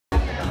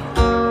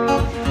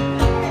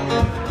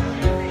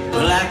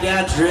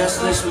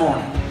dressed this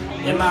morning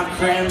in my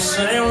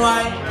crimson and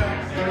white.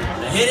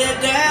 I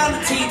headed down to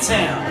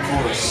T-Town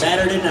for a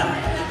Saturday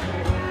night.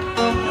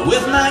 And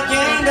with my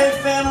gang day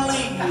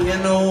family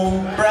and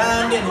old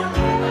Brian Denny,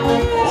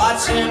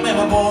 watch him and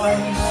my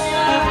boys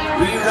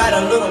rewrite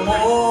a little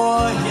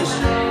more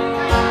history.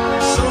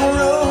 So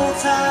roll,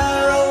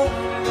 tide, roll,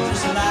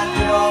 just like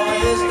you've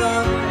always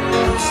done.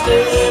 From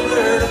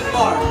Stabler to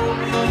Park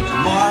to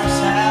Mark's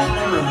House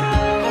and Run.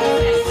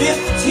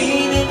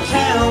 15 and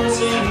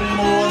counting,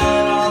 more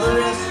than all the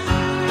rest.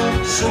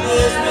 Soon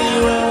as we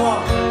will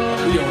walk,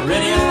 we are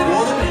ready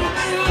for the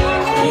next.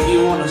 If you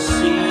want to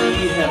see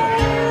heaven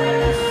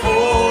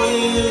before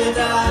you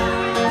die,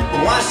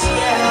 watch the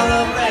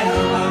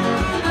Alabama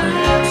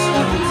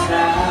crimson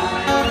tide.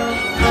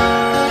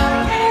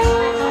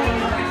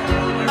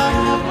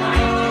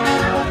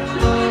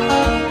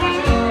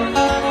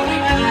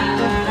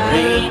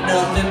 There ain't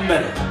nothing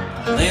better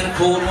than a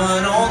cold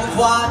one on the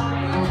quad,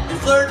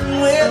 flirting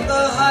with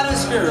the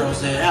hottest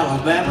girls that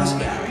Alabama's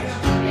got.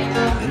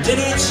 And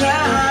Denny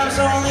chimes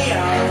on the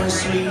hour,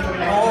 sweet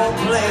old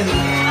play.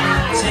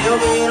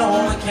 Tailgate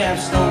on the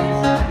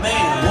capstone,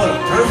 man, what a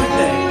perfect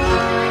day.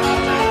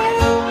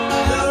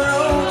 The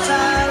road,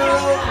 tide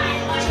road,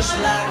 just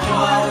like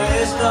you've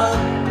always done.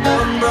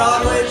 From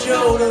Broadway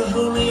Joe to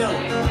Julio,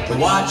 to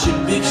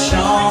watching Big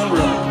Sean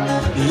run.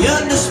 The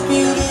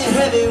undisputed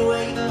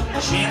heavyweight,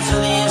 champs of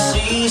the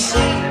SEC,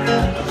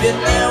 been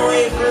that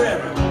way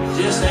forever.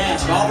 Just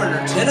ask Auburn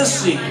or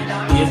Tennessee.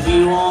 If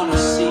you want to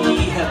see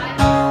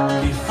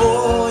heaven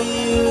before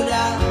you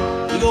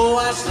die, you go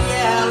watch the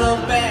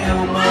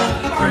Alabama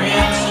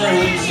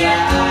crimson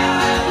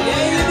tide.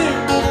 Yeah, you do.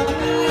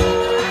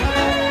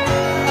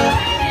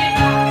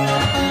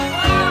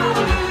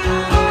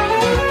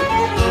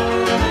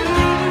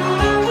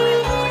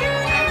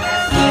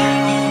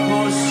 Thank you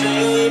for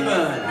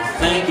Saban,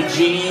 thank you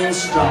Gene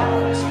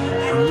Stars,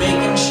 for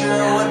making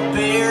sure what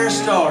Bear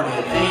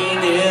started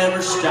ain't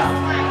ever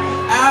stopped.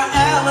 Our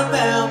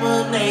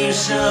Alabama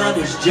nation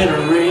is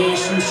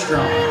generation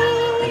strong,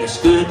 and it's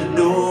good to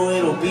know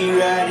it'll be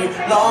right here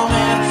long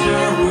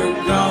after we're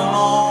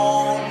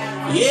gone.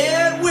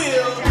 Yeah, it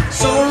will.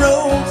 So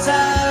roll,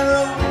 tide,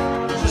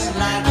 roll, just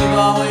like you've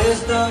always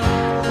done.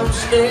 From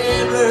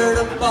Stabler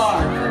to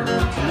Barker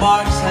to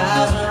Mark's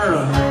House and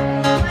Run.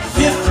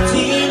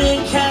 15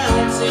 and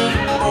counting,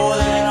 more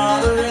than all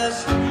the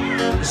rest.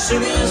 As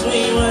soon as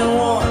we win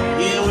one,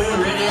 yeah, we're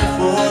ready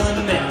for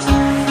the next.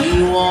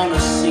 You wanna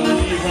see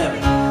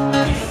heaven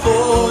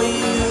before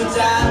you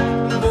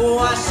die, go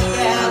watch the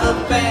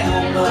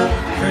Alabama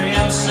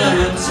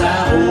crimson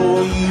tide.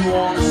 Oh, you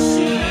wanna